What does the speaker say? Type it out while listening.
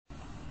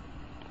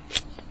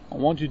I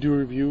want to do a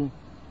review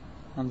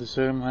on this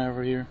item I have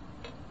right here.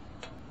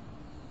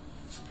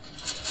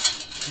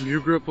 If you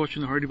grew up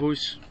watching the Hardy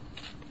Boys,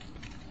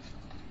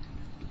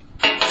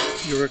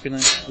 you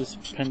recognize this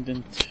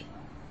pendant.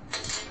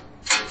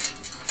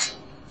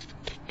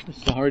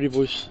 It's the Hardy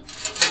Boys.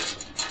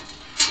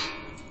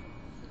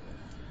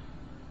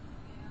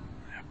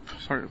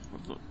 Sorry,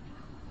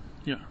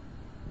 yeah.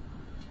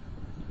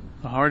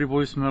 The Hardy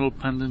Boys metal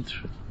pendant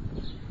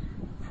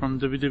from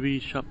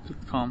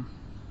www.shop.com.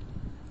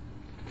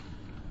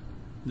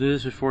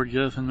 This before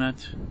Jeff and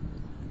Matt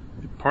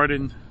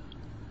departed,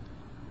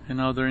 and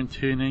now they're in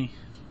TNA.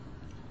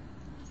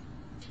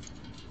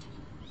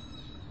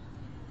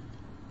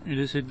 It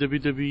is a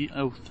WWE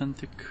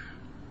authentic.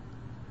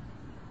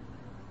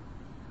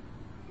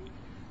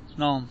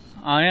 Now,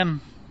 I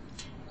am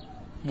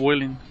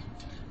willing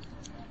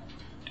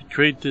to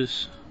trade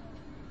this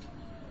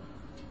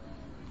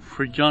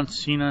for John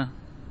Cena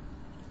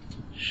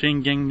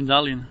Shane Gang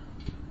medallion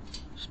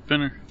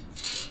spinner.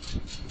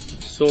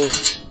 So,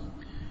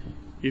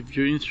 if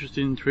you're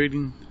interested in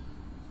trading,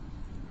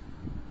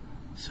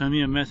 send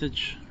me a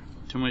message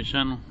to my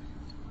channel.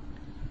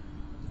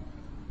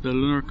 The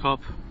Lunar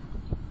Cop,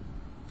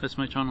 that's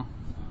my channel.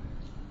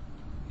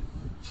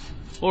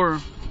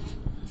 Or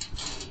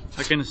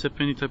I can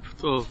accept any type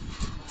of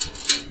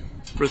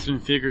wrestling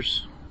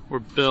figures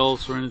or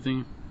bells or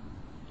anything.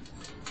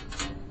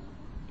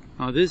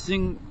 Now this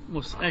thing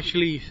was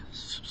actually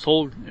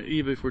sold at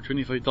eBay for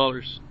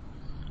 $25.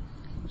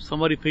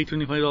 Somebody paid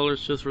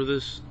 $25 just for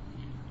this.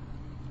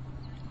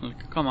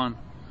 Like, come on,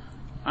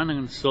 I'm not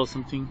gonna sell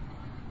something.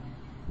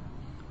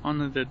 I'm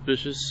not that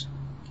vicious.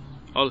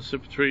 I'll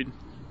accept trade.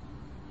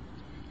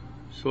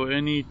 So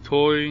any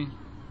toy,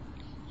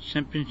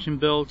 championship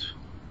belt,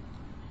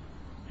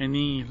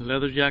 any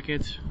leather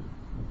jacket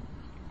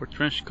or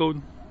trench coat,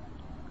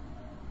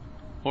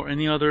 or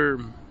any other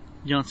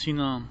John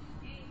Cena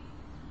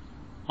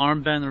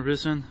armband or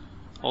wristband,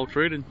 all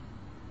traded.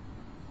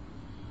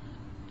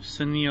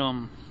 Send me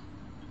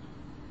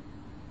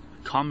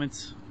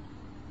comments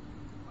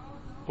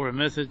or a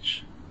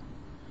message,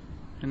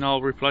 and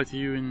I'll reply to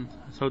you, and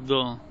that's how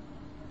the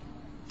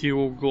deal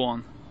will go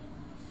on.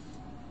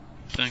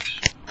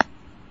 Thanks.